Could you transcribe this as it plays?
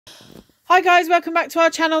Hi guys, welcome back to our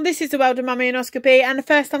channel. This is the World of Mummy and Oscar B, and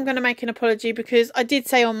first I'm going to make an apology because I did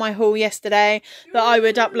say on my haul yesterday that I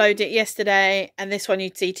would upload it yesterday and this one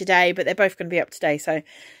you'd see today, but they're both going to be up today, so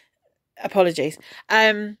apologies.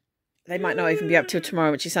 They might not even be up till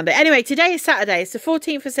tomorrow, which is Sunday. Anyway, today is Saturday. It's the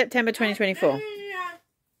 14th of September 2024.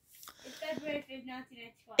 It's February 5th,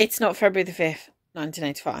 1985. It's not February the 5th,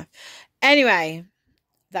 1985. Anyway,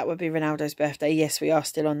 that would be Ronaldo's birthday. Yes, we are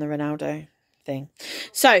still on the Ronaldo thing.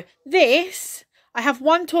 So this, I have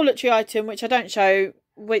one toiletry item which I don't show,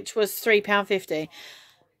 which was £3.50.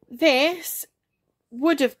 This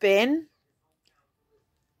would have been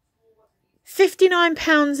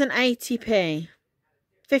 £59.80p.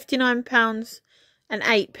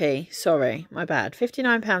 £59.08p. Sorry, my bad.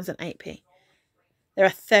 £59.08p. There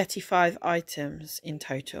are 35 items in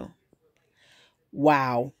total.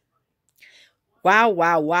 Wow. Wow,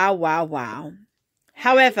 wow, wow, wow, wow.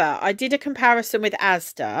 However, I did a comparison with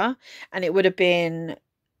Asda and it would have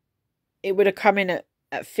come in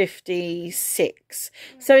at 56.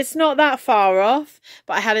 So it's not that far off,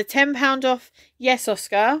 but I had a £10 off. Yes,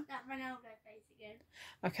 Oscar? That Ronaldo face again.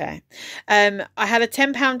 Okay. I had a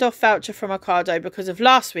 £10 off voucher from Ocado because of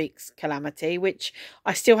last week's calamity, which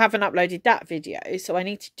I still haven't uploaded that video. So I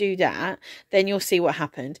need to do that. Then you'll see what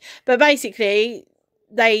happened. But basically,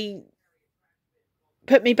 they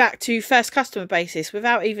put me back to first customer basis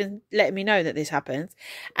without even letting me know that this happens,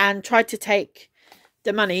 and tried to take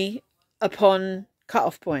the money upon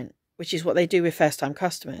cut-off point, which is what they do with first-time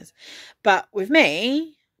customers. But with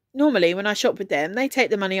me, normally when I shop with them, they take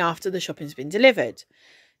the money after the shopping's been delivered.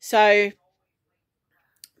 So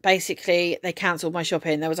basically, they cancelled my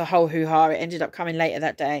shopping. There was a whole hoo-ha. It ended up coming later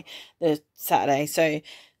that day, the Saturday. So,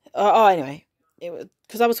 anyway, it was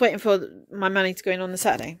because I was waiting for my money to go in on the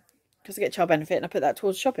Saturday, because I get child benefit and I put that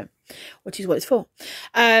towards shopping, which is what it's for.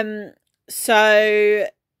 I'll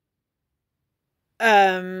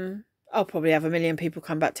probably have a million people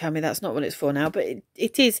come back tell me that's not what it's for now, but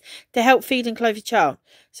it is to help feed and clothe your child.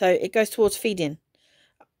 So it goes towards feeding.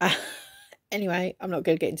 Anyway, I'm not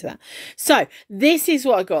going to get into that. So this is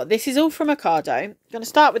what I got. This is all from Ocado. I'm going to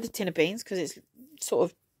start with the tin of beans because it's sort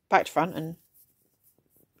of back to front and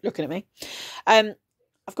looking at me.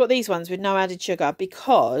 I've got these ones with no added sugar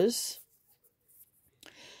because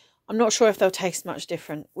I'm not sure if they'll taste much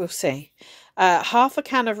different. We'll see. Half a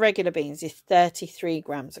can of regular beans is 33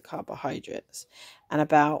 grams of carbohydrates and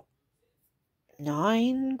about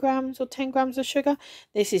 9 grams or 10 grams of sugar.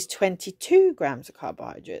 This is 22 grams of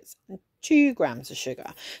carbohydrates and 2 grams of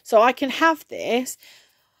sugar. So I can have this.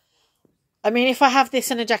 I mean, if I have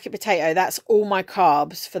this and a jacket potato, that's all my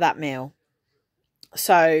carbs for that meal.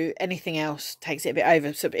 So anything else takes it a bit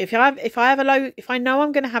over. So if I know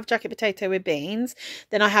I'm going to have jacket potato with beans,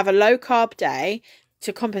 then I have a low carb day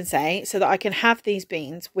to compensate so that I can have these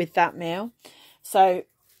beans with that meal. So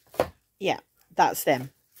yeah, that's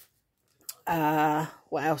them.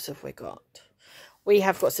 What else have we got? We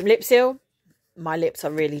have got some lip seal. My lips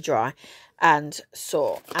are really dry and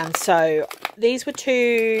sore, and so these were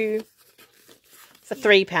two for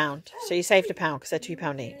 £3. So you saved £1 because they're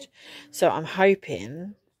 £2 each. So I'm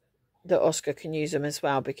hoping that Oscar can use them as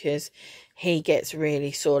well because he gets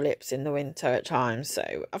really sore lips in the winter at times.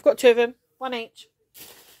 So I've got 2 of them, 1 each.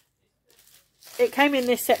 It came in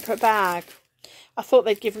this separate bag. I thought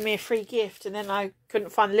they'd given me a free gift and then I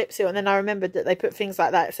couldn't find the lip seal, and then I remembered that they put things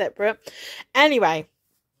like that separate. Anyway,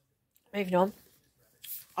 moving on.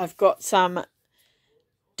 I've got some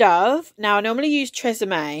Dove. Now I normally use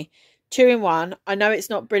Tresemme 2-in-1. I know it's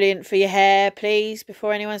not brilliant for your hair, please,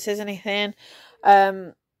 before anyone says anything.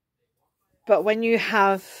 But when you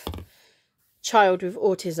have a child with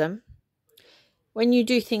autism, when you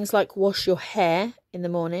do things like wash your hair in the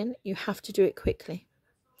morning, you have to do it quickly,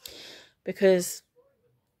 because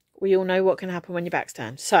we all know what can happen when your back's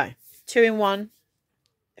turned. So 2-in-1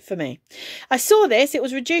 for me. I saw this. It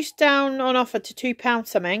was reduced down on offer to £2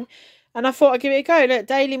 something. And I thought I'd give it a go. Look,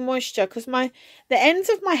 daily moisture, because the ends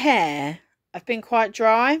of my hair have been quite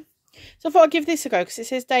dry. So I thought I'd give this a go because it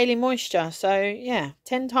says daily moisture. So yeah,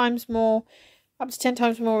 10 times more, up to 10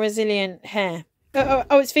 times more resilient hair.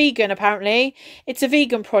 Oh, it's vegan apparently. It's a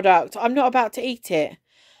vegan product. I'm not about to eat it.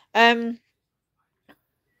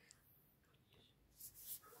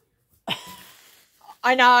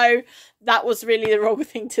 I know that was really the wrong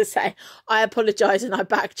thing to say. I apologise and I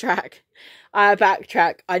backtrack. I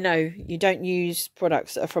know you don't use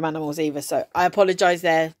products that are from animals either, so I apologise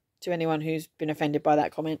there to anyone who's been offended by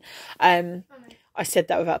that comment. I said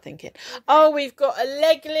that without thinking. Oh, we've got a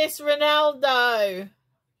legless Ronaldo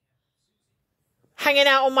hanging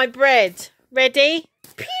out on my bread. Ready?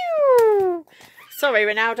 Pew! Sorry,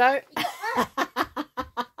 Ronaldo.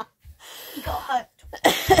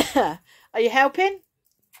 Are you helping?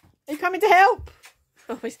 Are you coming to help?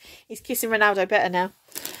 Oh, he's kissing Ronaldo better now.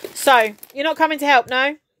 So, you're not coming to help,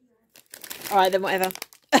 no? All right, then whatever.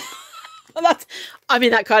 I'm in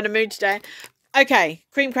that kind of mood today. Okay,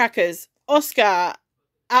 cream crackers. Oscar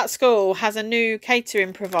at school has a new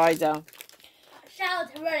catering provider. Shout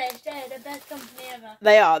out to Relish. They're the best company ever.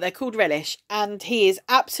 They are. They're called Relish. And he is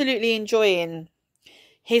absolutely enjoying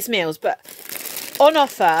his meals. But on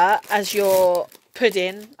offer as your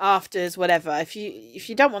pudding, afters, whatever. If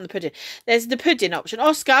you don't want the pudding, there's the pudding option.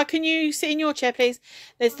 Oscar, can you sit in your chair, please?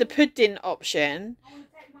 There's the pudding option. I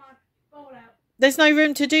want to take my bowl out. There's no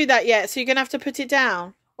room to do that yet, so you're going to have to put it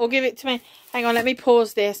down. Or give it to me. Hang on, let me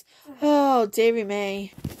pause this. Oh, dearie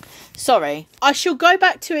me. Sorry. I shall go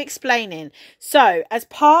back to explaining. So, as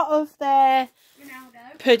part of their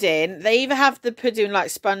Ronaldo. pudding, they either have the pudding like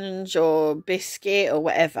sponge or biscuit or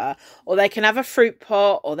whatever, or they can have a fruit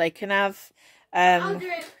pot, or they can have I'll do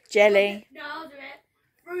it. jelly. No, I'll do it.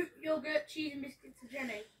 Fruit, yogurt, cheese and biscuits and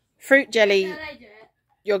jelly. Fruit, jelly, That's how they do it.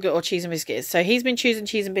 yogurt or cheese and biscuits. So he's been choosing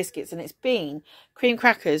cheese and biscuits, and it's been cream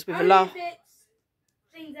crackers with a Only lot. if it's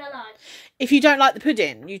things I like. If you don't like the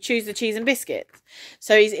pudding, you choose the cheese and biscuits.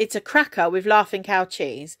 So it's a cracker with Laughing Cow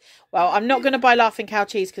cheese. Well, I'm not going to buy Laughing Cow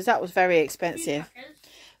cheese because that was very expensive.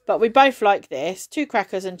 But we both like this. 2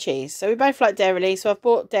 crackers and cheese. So we both like Dairy. So I've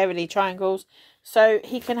bought Dairy triangles. So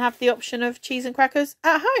he can have the option of cheese and crackers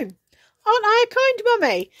at home. Aren't I a kind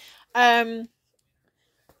mummy?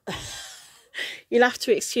 You'll have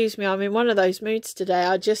to excuse me. I'm in one of those moods today.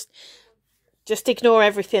 I just ignore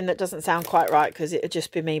everything that doesn't sound quite right because it would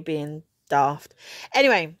just be me being daft.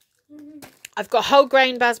 Anyway, I've got whole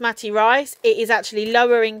grain basmati rice. It is actually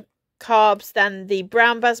lower in carbs than the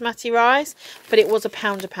brown basmati rice, but it was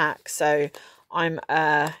 £1 a pack. So I'm,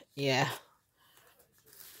 yeah,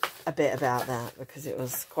 a bit about that because it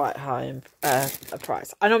was quite high in a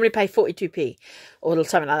price. I normally pay 42p or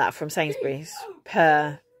something like that from Sainsbury's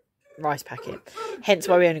per rice packet, hence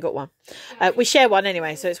why we only got one. We share one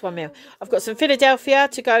anyway, so it's one meal. I've got some Philadelphia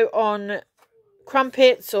to go on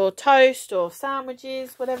crumpets or toast or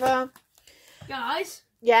sandwiches, whatever. Guys,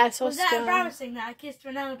 Yes, was Oscar. that embarrassing that I kissed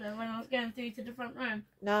Ronaldo when I was going through to the front room?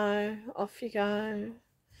 No, off you go.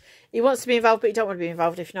 He wants to be involved, but you don't want to be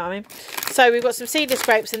involved, if you know what I mean. So we've got some seedless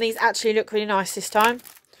grapes, and these actually look really nice this time.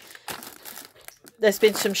 There's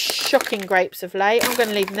been some shocking grapes of late. I'm going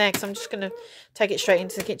to leave them there because I'm just going to take it straight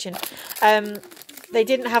into the kitchen. They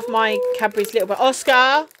didn't have my Cadbury's Little Bar.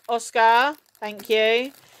 Oscar, thank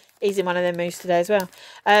you. He's in one of their moves today as well.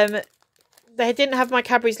 They didn't have my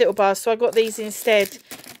Cadbury's Little Bars, so I got these instead,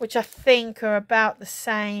 which I think are about the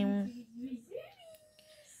same.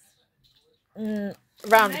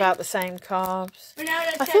 Round about the same carbs.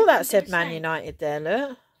 I thought that said Man United there,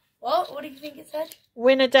 look. What? What do you think it said?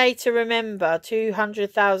 Win a day to remember,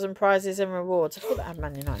 200,000 prizes and rewards. I thought that had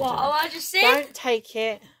Man United. What? Oh, I just said? Don't take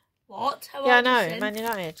it. What? Yeah, I know. Man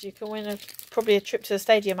United. You can win probably a trip to the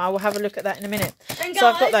stadium. I will have a look at that in a minute. And So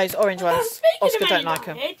I've got guys, those orange ones. speaking Oscar of don't Man like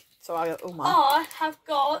them. United, So I got all mine. I have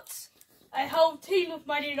got a whole team of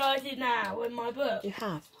Man United now in my book. You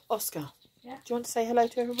have. Oscar. Yeah. Do you want to say hello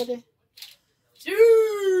to everybody?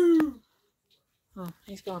 Two. Oh,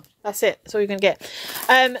 he's gone. That's it. That's all you're going to get.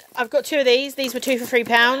 I've got 2 of these. These were 2 for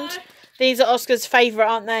 £3. These are Oscar's favourite,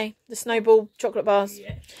 aren't they? The snowball chocolate bars.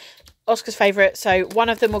 Yeah. Oscar's favourite. So one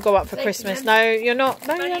of them will go up for Thank Christmas. you, No, you're not.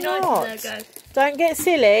 No, Man you're United not. logo. Don't get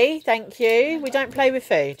silly. Thank you. We don't play with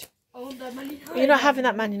food. Oh, the Man United You're not having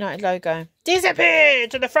that Man United logo. Disappear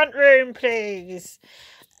to the front room, please.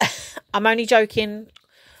 I'm only joking.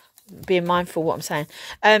 Being mindful what I'm saying.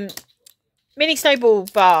 Mini snowball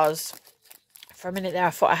bars. For a minute there, I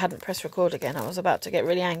thought I hadn't pressed record again. I was about to get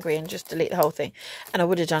really angry and just delete the whole thing. And I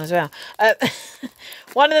would have done as well.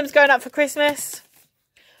 One of them's going up for Christmas.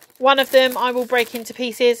 One of them I will break into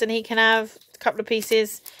pieces and he can have a couple of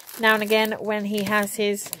pieces now and again when he has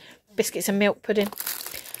his biscuits and milk pudding.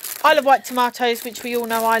 I love white tomatoes, which we all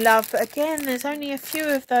know I love. But again, there's only a few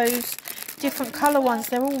of those different colour ones.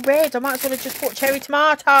 They're all red. I might as well have just bought cherry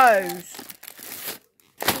tomatoes.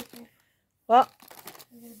 What?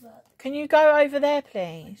 Can you go over there,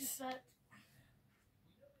 please?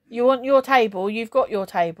 You want your table? You've got your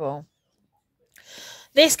table.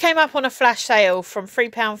 This came up on a flash sale from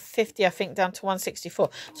 £3.50, I think, down to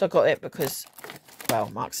 £1.64. So I got it because, well,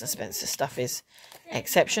 Marks and Spencer stuff is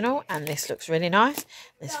exceptional. And this looks really nice.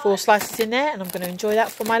 There's 4 slices in there, and I'm going to enjoy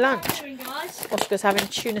that for my lunch. Oscar's having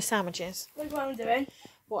tuna sandwiches. Look what I'm doing.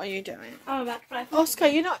 What are you doing? I'm about to play football. Oscar,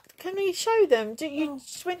 you're not... Can we show them? You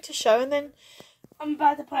just went to show and then... I'm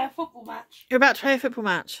about to play a football match. You're about to play a football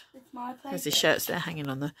match? It's my place. There's his shirts there hanging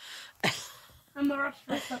on the... And my rash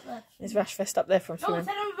vest up there. His rash vest up there from Oh, swimming.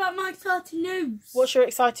 tell them about my exciting news. What's your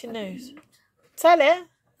exciting news? Tell it.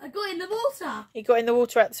 I got in the water. He got in the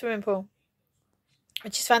water at the swimming pool,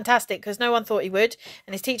 which is fantastic because no one thought he would,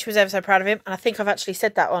 and his teacher was ever so proud of him. And I think I've actually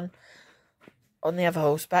said that on the other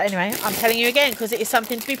horse. But anyway, I'm telling you again because it is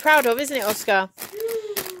something to be proud of, isn't it, Oscar?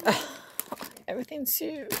 Everything's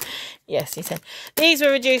you. Yes, he said. These were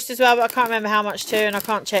reduced as well, but I can't remember how much to, and I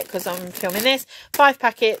can't check because I'm filming this. 5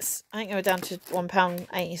 packets. I think they were down to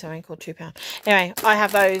 £1.80 something, called £2. Anyway, I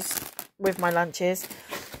have those with my lunches.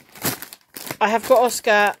 I have got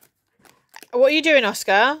Oscar. What are you doing,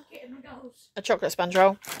 Oscar? Getting my goals. A chocolate sponge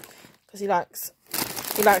roll because he likes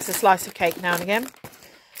a slice of cake now and again.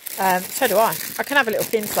 So do I. I can have a little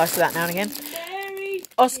thin slice of that now and again.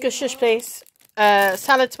 Oscar, shush please.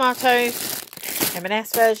 Salad tomatoes.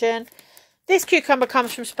 M&S version. This cucumber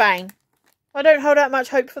comes from Spain. I don't hold out much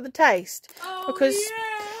hope for the taste. Because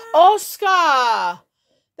Oscar,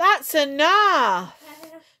 that's enough.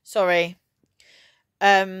 Sorry.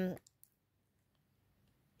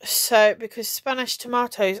 So, because Spanish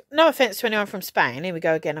tomatoes, no offence to anyone from Spain, here we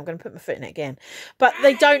go again, I'm going to put my foot in it again, but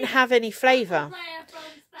they don't have any flavour,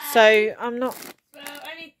 so I'm not,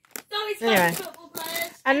 anyway,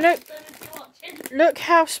 and look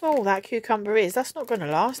how small that cucumber is. That's not going to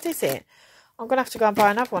last, is it? I'm going to have to go and buy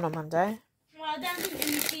another one on Monday. Well, I don't think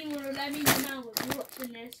any team will let me know if you're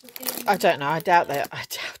watching this. I don't know, I doubt it.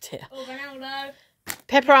 Oh, Ronaldo.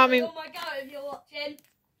 Pepper Army. Oh my God, if you're watching.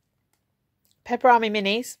 Pepper Army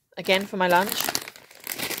minis, again for my lunch,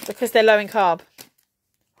 because they're low in carb,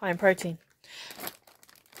 high in protein.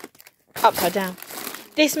 Upside down.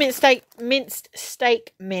 This minced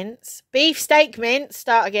steak mince, beef steak mince,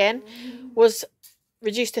 start again, was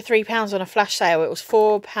reduced to £3 on a flash sale. It was £4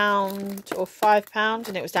 or £5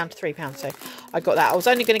 and it was down to £3. So I got that. I was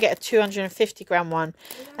only going to get a 250 gram one,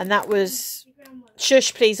 and that was,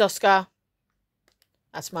 shush please, Oscar.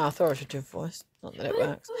 That's my authoritative voice. Not that it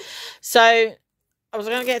works. So I was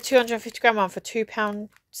going to get a 250 gram one for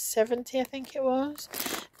 £2.70, I think it was.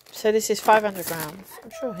 So this is 500 grams. I'm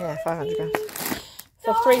sure, yeah, 500 grams.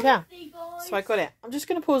 For £3. So I got it. I'm just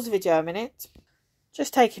going to pause the video a minute.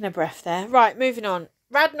 Just taking a breath there. Right, moving on.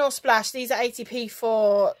 Radnor Splash. These are 80p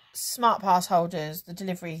for Smart Pass holders, the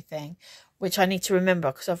delivery thing, which I need to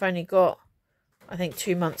remember because I've only got, I think,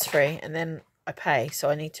 2 months free and then I pay. So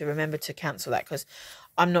I need to remember to cancel that because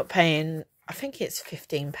I'm not paying, I think it's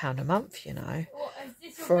 £15 a month, you know,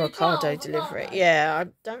 for ocado delivery. Yeah, I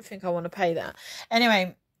don't think I want to pay that.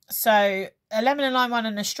 Anyway, so a lemon and lime one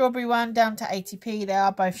and a strawberry one down to 80p. They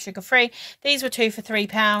are both sugar free. These were 2 for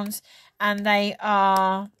 £3 and they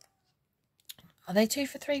are they 2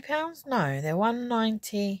 for £3? No, they're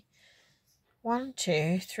 1.90. 1,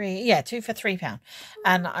 2, 3. Yeah, 2 for £3.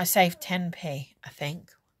 And I saved 10p, I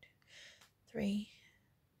think. 3.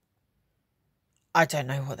 I don't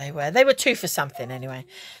know what they were. They were 2 for something anyway.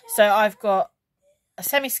 So I've got a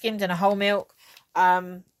semi-skimmed and a whole milk.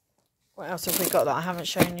 What else have we got that I haven't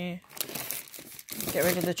shown you? Get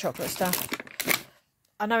rid of the chocolate stuff.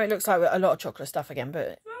 I know it looks like a lot of chocolate stuff again,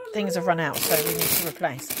 but things have run out, so we need to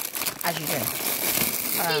replace, as you do.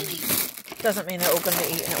 Doesn't mean they're all going to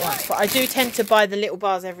be eaten at once, but I do tend to buy the little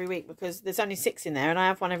bars every week because there's only 6 in there and I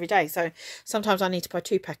have one every day. So sometimes I need to buy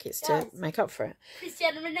 2 packets to make up for it.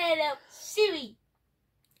 Cristiano Ronaldo, Siri.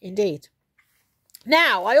 Indeed.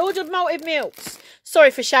 Now, I ordered malted milks. Sorry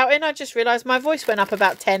for shouting. I just realised my voice went up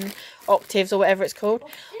about 10 octaves or whatever it's called.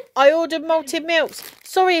 I ordered malted milks.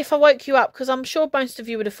 Sorry if I woke you up because I'm sure most of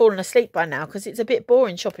you would have fallen asleep by now because it's a bit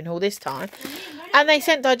boring shopping haul this time. And they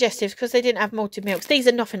sent digestives because they didn't have malted milks. These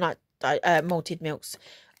are nothing like malted milks.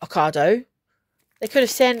 Ocado. They could have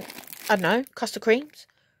sent, I don't know, custard creams.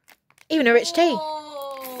 Even a rich tea.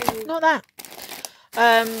 Not that.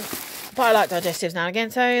 But I like digestives now and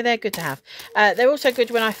again, so they're good to have. They're also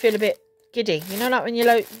good when I feel a bit giddy. You know, like when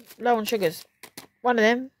you're low on sugars. One of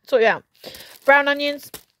them. Sort you out. Brown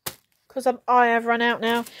onions. Because I have run out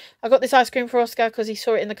now. I got this ice cream for Oscar because he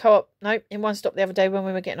saw it in the co-op. Nope, in One Stop the other day when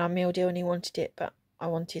we were getting our meal deal and he wanted it. But I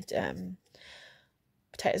wanted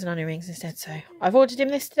potatoes and onion rings instead. So I've ordered him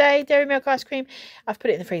this today. Dairy milk ice cream. I've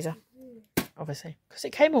put it in the freezer. Obviously. Because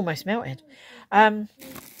it came almost melted.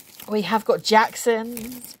 We have got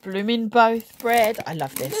Jackson's Bloomin' Both bread. I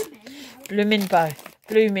love this. Bloomin' Both.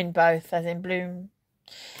 Bloomin' Both, as in bloom.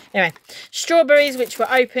 Anyway, strawberries, which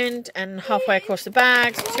were opened and halfway across the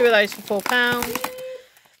bags. 2 of those for £4.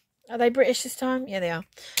 Are they British this time? Yeah, they are.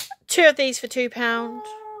 2 of these for £2.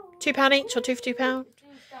 £2 each or 2 for £2?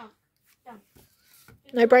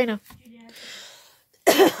 No brainer.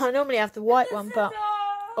 I normally have the white one, but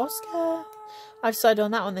Oscar. I've decided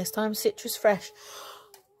on that one this time. Citrus fresh.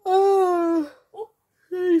 Oh,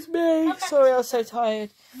 Excuse me. Sorry, I was so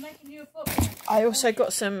tired. I'm making you a football. I also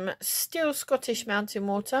got some still Scottish mountain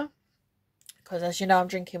water. Because as you know, I'm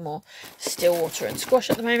drinking more still water and squash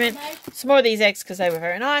at the moment. Some more of these eggs because they were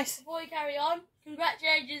very nice. Before you carry on,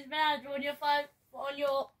 congratulations, Ronaldo, on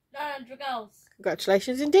your 900 goals.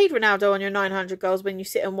 Congratulations indeed, Ronaldo, on your 900 goals when you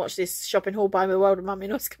sit and watch this shopping haul by the world of Mummy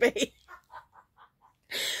and Oscar B.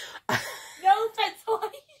 No offense,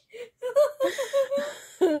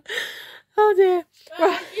 Oh dear.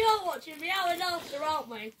 right. You're watching me out and after, aren't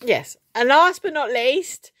we? Yes. And last but not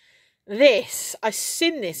least, this. I've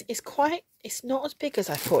seen this. It's not as big as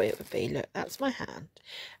I thought it would be. Look, that's my hand.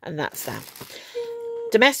 And that's that.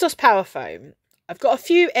 Domestos Power Foam. I've got a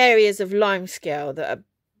few areas of lime scale that are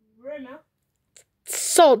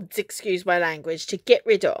sods, excuse my language, to get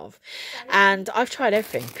rid of. And I've tried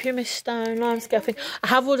everything. Pumice stone, lime scale thing. I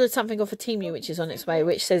have ordered something off of Temu, which is on its way,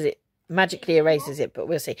 which says it magically erases it, but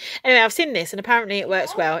we'll see. Anyway, I've seen this and apparently it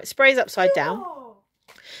works well. It sprays upside down.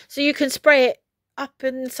 So you can spray it up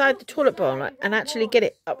inside the toilet bowl and actually get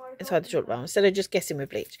it up inside the toilet bowl instead of just guessing with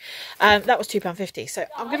bleach. That was £2.50. So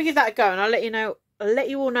I'm going to give that a go and I'll let you know. I'll let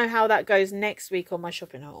you all know how that goes next week on my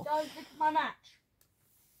shopping haul. Don't look at my match.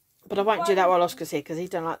 But I won't do that while Oscar's here because he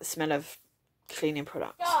don't like the smell of cleaning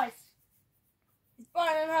products. Guys, it's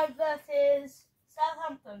Brighton and Hove versus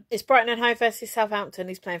Southampton. It's Brighton and Hove versus Southampton.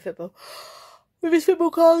 He's playing football with his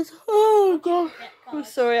football cards. Oh God, I'm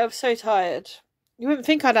sorry. I'm so tired. You wouldn't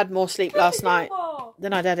think I'd had more sleep last night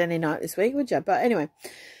than I'd had any night this week, would you? But anyway,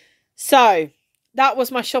 so that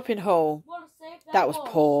was my shopping haul. That was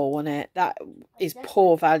poor, wasn't it? That is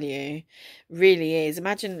poor value. Really is.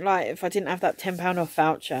 Imagine, like, if I didn't have that £10 off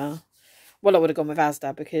voucher. Well, I would have gone with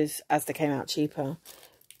Asda because Asda came out cheaper.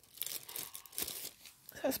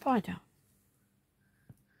 Is that a spider?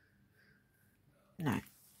 No.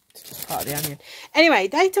 It's just part of the onion. Anyway,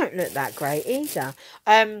 they don't look that great either.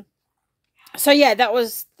 So, yeah, that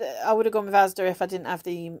was... I would have gone with Asda if I didn't have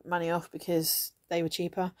the money off because they were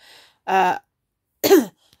cheaper.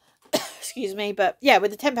 Excuse me, but yeah,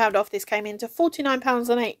 with the £10 off, this came into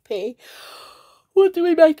 £49.08. What do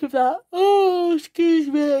we make of that? Oh, excuse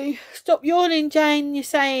me. Stop yawning, Jane. You're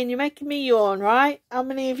saying you're making me yawn, right? How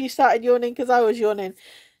many of you started yawning because I was yawning?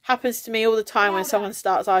 Happens to me all the time when someone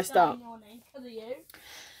starts, I start.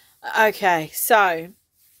 Okay, so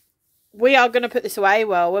we are going to put this away.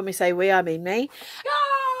 Well, when we say we, I mean me.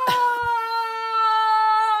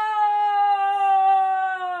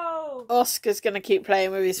 Oscar's going to keep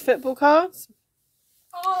playing with his football cards.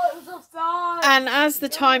 Oh, it was offside. And as the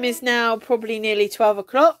time is now probably nearly 12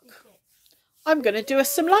 o'clock, I'm going to do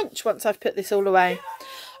us some lunch once I've put this all away.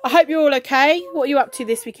 I hope you're all okay. What are you up to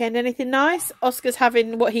this weekend? Anything nice? Oscar's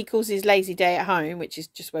having what he calls his lazy day at home, which is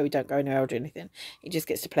just where we don't go anywhere or do anything. He just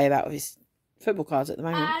gets to play about with his football cards at the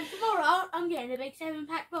moment. And tomorrow I'm getting a big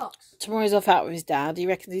 7-pack box. Tomorrow he's off out with his dad. He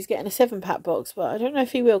reckons he's getting a 7-pack box, but I don't know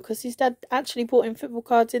if he will because his dad actually bought him football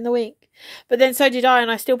cards in the week. But then so did I,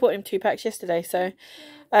 and I still bought him 2 packs yesterday. So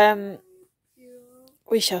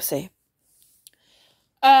we shall see.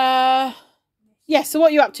 Yeah, so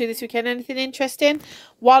what are you up to this weekend? Anything interesting?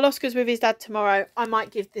 While Oscar's with his dad tomorrow, I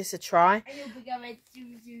might give this a try. And you'll be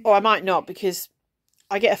going Or I might not because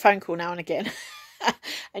I get a phone call now and again.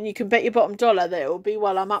 And you can bet your bottom dollar that it will be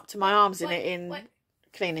while I'm up to my arms in it in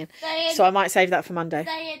cleaning. So I might save that for Monday.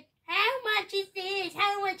 Saying, how much is this?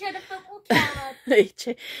 How much are the football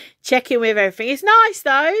cards? Checking with everything. It's nice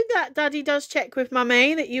though that Daddy does check with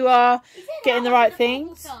Mummy that you are getting the right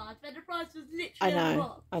things. Cards, but the price was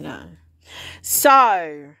literally I know.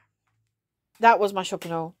 So that was my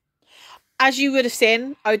shopping haul. As you would have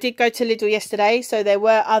seen, I did go to Lidl yesterday, so there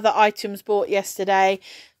were other items bought yesterday.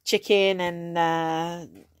 Chicken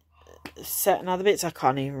and certain other bits. I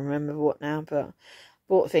can't even remember what now, but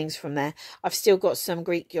bought things from there. I've still got some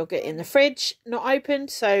Greek yogurt in the fridge, not opened,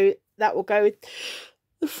 so that will go with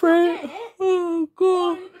the fridge. Oh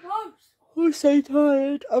God, I'm so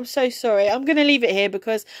tired. I'm so sorry. I'm going to leave it here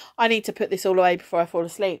because I need to put this all away before I fall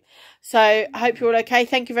asleep. So I hope you're all okay.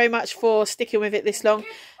 Thank you very much for sticking with it this long,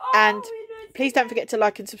 and please don't forget to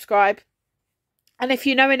like and subscribe. And if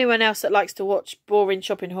you know anyone else that likes to watch boring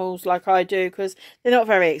shopping hauls like I do, because they're not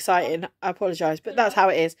very exciting, I apologise, but that's how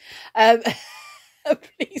it is.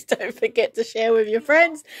 Please don't forget to share with your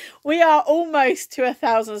friends. We are almost to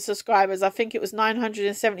 1,000 subscribers. I think it was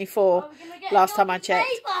 974 last time I checked.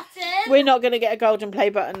 We're not going to get a golden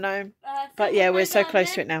play button, no. But yeah, we're so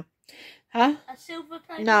close to it now. Huh? A silver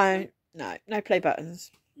play button? No play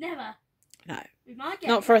buttons. Never? No. We might get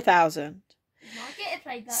not for 1,000. Might get a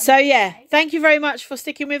play button. So yeah, thank you very much for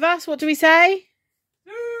sticking with us. What do we say?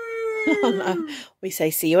 Oh, no. We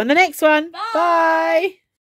say see you on the next one. Bye.